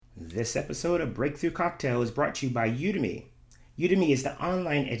This episode of Breakthrough Cocktail is brought to you by Udemy. Udemy is the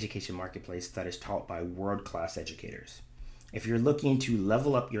online education marketplace that is taught by world-class educators. If you're looking to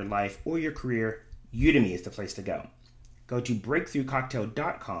level up your life or your career, Udemy is the place to go. Go to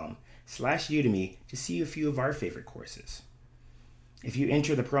breakthroughcocktail.com/Udemy to see a few of our favorite courses. If you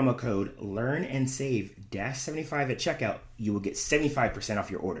enter the promo code LEARNANDSAVE-75 at checkout, you will get 75%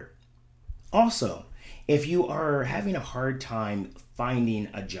 off your order. Also, if you are having a hard time finding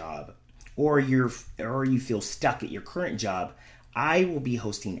a job or you feel stuck at your current job, I will be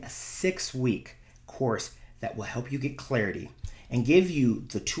hosting a 6-week course that will help you get clarity and give you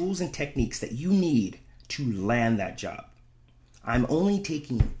the tools and techniques that you need to land that job. I'm only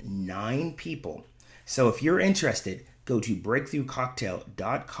taking 9 people. So if you're interested, go to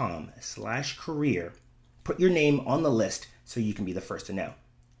breakthroughcocktail.com/career. Put your name on the list so you can be the first to know.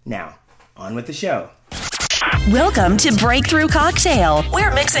 Now, on with the show. Welcome to Breakthrough Cocktail.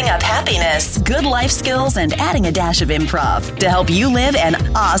 We're mixing up happiness, good life skills, and adding a dash of improv to help you live an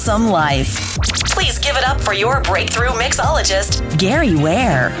awesome life. Please give it up for your breakthrough mixologist, Gary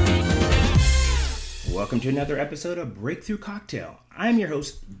Ware. Welcome to another episode of Breakthrough Cocktail. I'm your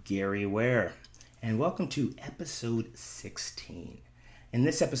host, Gary Ware, and welcome to episode 16. In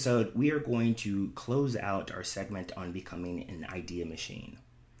this episode, we are going to close out our segment on becoming an idea machine.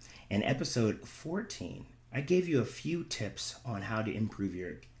 In episode 14, I gave you a few tips on how to improve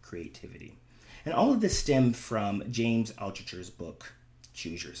your creativity. And all of this stemmed from James Altucher's book,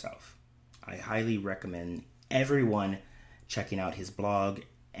 Choose Yourself. I highly recommend everyone checking out his blog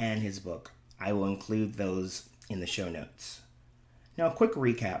and his book. I will include those in the show notes. Now, a quick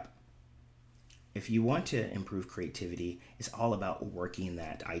recap. If you want to improve creativity, it's all about working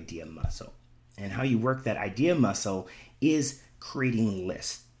that idea muscle. And how you work that idea muscle is creating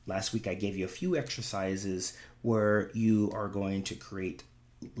lists. Last week, I gave you a few exercises where you are going to create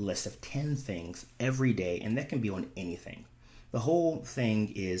a list of 10 things every day, and that can be on anything. The whole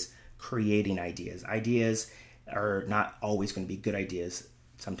thing is creating ideas. Ideas are not always going to be good ideas.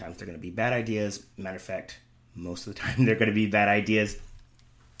 Sometimes they're going to be bad ideas. Matter of fact, most of the time they're going to be bad ideas.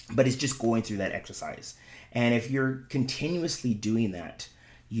 But it's just going through that exercise. And if you're continuously doing that,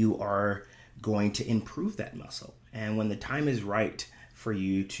 you are going to improve that muscle. And when the time is right for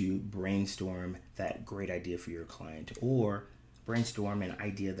you to brainstorm that great idea for your client or brainstorm an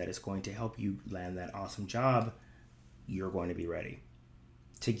idea that is going to help you land that awesome job, you're going to be ready.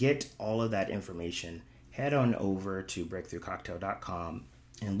 To get all of that information, head on over to breakthroughcocktail.com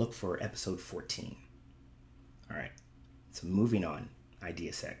and look for episode 14. All right, so moving on,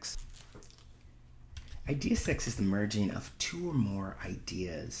 idea sex. Idea sex is the merging of 2 or more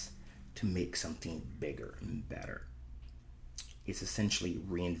ideas to make something bigger and better. It's essentially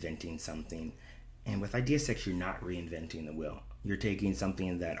reinventing something. And with idea sex, you're not reinventing the wheel. You're taking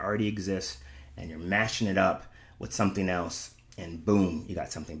something that already exists and you're mashing it up with something else, and boom, you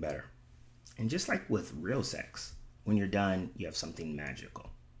got something better. And just like with real sex, when you're done, you have something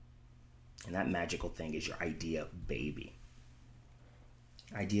magical. And that magical thing is your idea baby.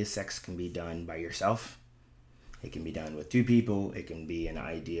 Idea sex can be done by yourself. It can be done with 2 people. It can be an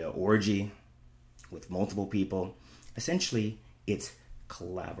idea orgy with multiple people. Essentially, it's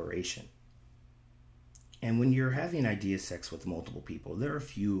collaboration. And when you're having idea sex with multiple people, there are a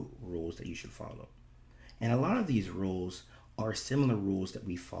few rules that you should follow. And a lot of these rules are similar rules that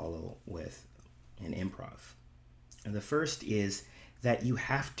we follow with in improv. And the first is that you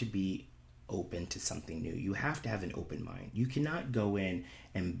have to be open to something new. You have to have an open mind. You cannot go in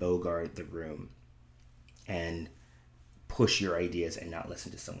and bogart the room and push your ideas and not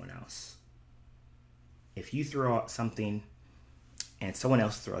listen to someone else. If you throw out something and someone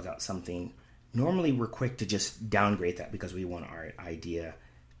else throws out something, normally we're quick to just downgrade that because we want our idea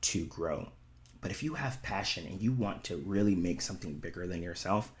to grow. But if you have passion and you want to really make something bigger than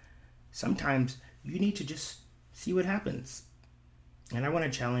yourself, sometimes you need to just see what happens. And I want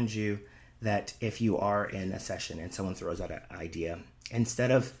to challenge you that if you are in a session and someone throws out an idea, instead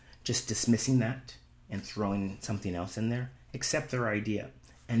of just dismissing that and throwing something else in there, accept their idea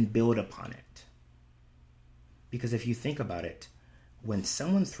and build upon it. Because if you think about it, when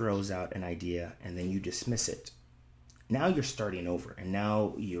someone throws out an idea and then you dismiss it, now you're starting over and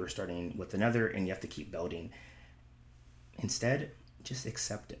now you're starting with another and you have to keep building. Instead, just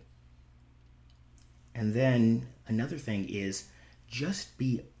accept it. And then another thing is just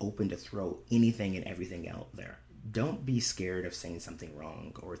be open to throw anything and everything out there. Don't be scared of saying something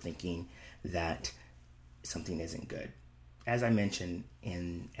wrong or thinking that something isn't good. As I mentioned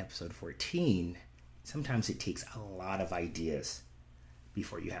in episode 14, sometimes it takes a lot of ideas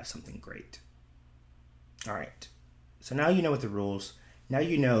before you have something great. All right, so now you know what the rules. Now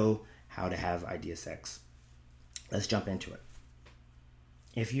you know how to have idea sex. Let's jump into it.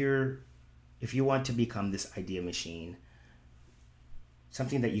 If you want to become this idea machine,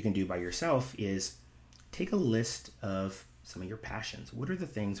 something that you can do by yourself is take a list of some of your passions. What are the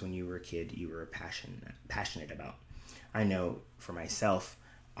things when you were a kid you were passionate about? I know for myself,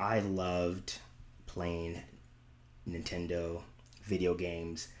 I loved playing Nintendo video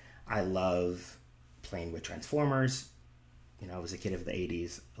games. I love playing with Transformers. I was a kid of the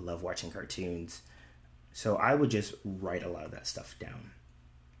 80s. I love watching cartoons. So I would just write a lot of that stuff down.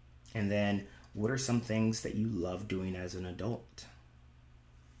 And then, what are some things that you love doing as an adult?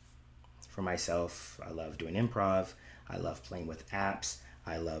 For myself, I love doing improv. I love playing with apps.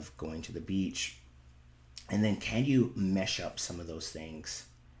 I love going to the beach. And then can you mesh up some of those things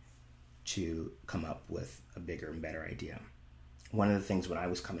to come up with a bigger and better idea? One of the things when I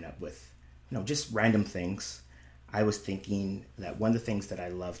was coming up with, just random things, I was thinking that one of the things that I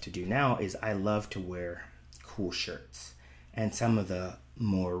love to do now is I love to wear cool shirts. And some of the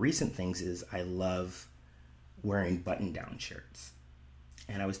more recent things is I love wearing button-down shirts.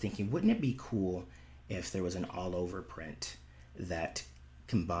 And I was thinking, wouldn't it be cool if there was an all-over print that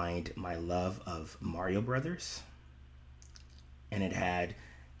combined my love of Mario Brothers, and it had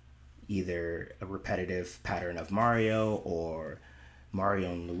either a repetitive pattern of Mario or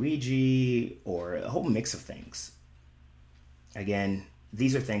Mario and Luigi or a whole mix of things. Again,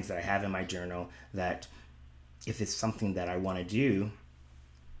 these are things that I have in my journal that if it's something that I want to do,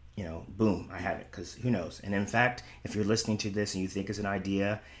 boom, I have it, because who knows? And in fact, if you're listening to this and you think it's an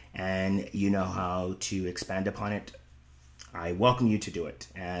idea and you know how to expand upon it, I welcome you to do it.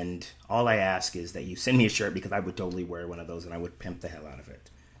 And all I ask is that you send me a shirt, because I would totally wear one of those and I would pimp the hell out of it.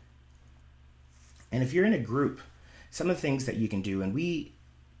 And if you're in a group, some of the things that you can do, and we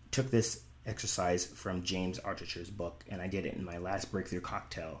took this exercise from James Altucher's book, and I did it in my last Breakthrough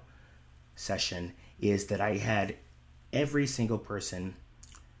Cocktail session, is that I had every single person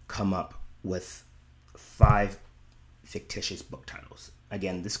come up with 5 fictitious book titles.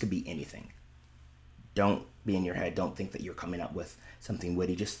 Again, this could be anything. Don't be in your head. Don't think that you're coming up with something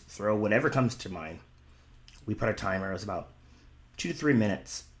witty. Just throw whatever comes to mind. We put a timer. It was about 2 to 3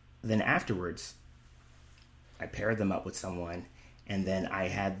 minutes. Then afterwards, I paired them up with someone, and then I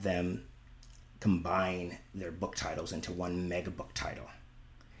had them combine their book titles into one mega book title.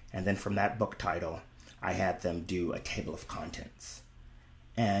 And then from that book title, I had them do a table of contents.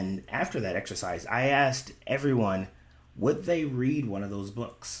 And after that exercise, I asked everyone, would they read one of those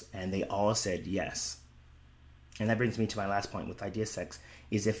books? And they all said yes. And that brings me to my last point with idea sex,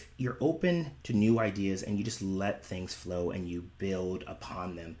 is if you're open to new ideas and you just let things flow and you build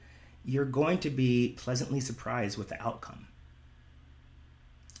upon them, you're going to be pleasantly surprised with the outcome.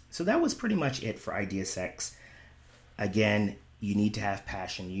 So that was pretty much it for idea sex. Again, you need to have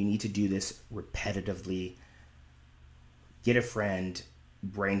passion. You need to do this repetitively. Get a friend,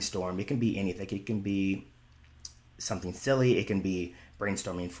 brainstorm. It can be anything. It can be something silly. It can be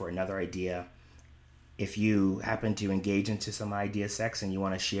brainstorming for another idea. If you happen to engage into some idea sex and you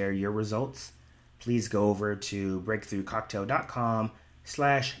want to share your results, please go over to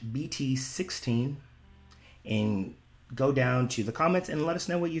breakthroughcocktail.com/BT16 and go down to the comments and let us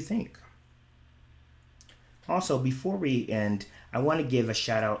know what you think. Also, before we end, I want to give a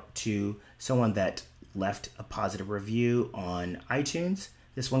shout out to someone that left a positive review on iTunes.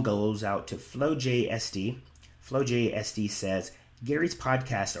 This one goes out to FlowJSD. FlowJSD says, Gary's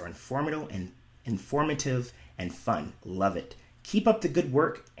podcasts are informative and fun. Love it. Keep up the good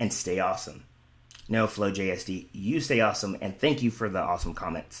work and stay awesome. No, FlowJSD, you stay awesome, and thank you for the awesome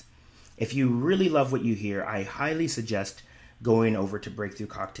comments. If you really love what you hear, I highly suggest going over to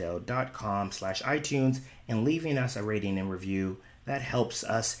breakthroughcocktail.com/iTunes and leaving us a rating and review. That helps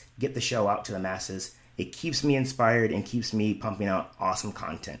us get the show out to the masses. It keeps me inspired and keeps me pumping out awesome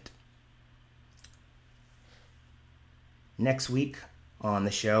content. Next week on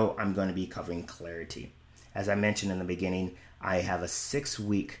the show, I'm going to be covering clarity. As I mentioned in the beginning, I have a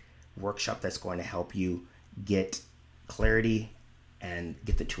 6-week workshop that's going to help you get clarity and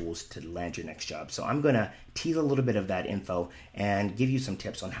get the tools to land your next job. So I'm going to tease a little bit of that info and give you some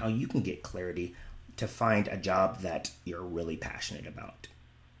tips on how you can get clarity to find a job that you're really passionate about.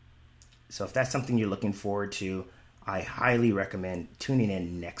 So if that's something you're looking forward to, I highly recommend tuning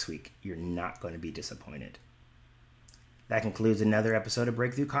in next week. You're not going to be disappointed. That concludes another episode of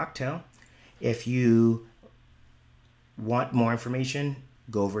Breakthrough Cocktail. If you want more information,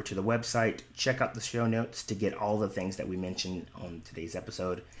 go over to the website, check out the show notes to get all the things that we mentioned on today's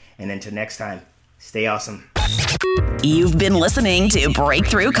episode. And until next time, Stay awesome. You've been listening to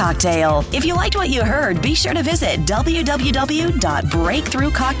Breakthrough Cocktail. If you liked what you heard, be sure to visit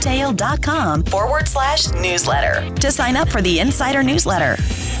www.breakthroughcocktail.com/newsletter to sign up for the Insider Newsletter.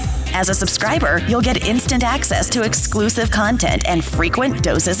 As a subscriber, you'll get instant access to exclusive content and frequent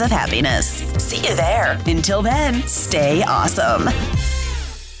doses of happiness. See you there. Until then, stay awesome.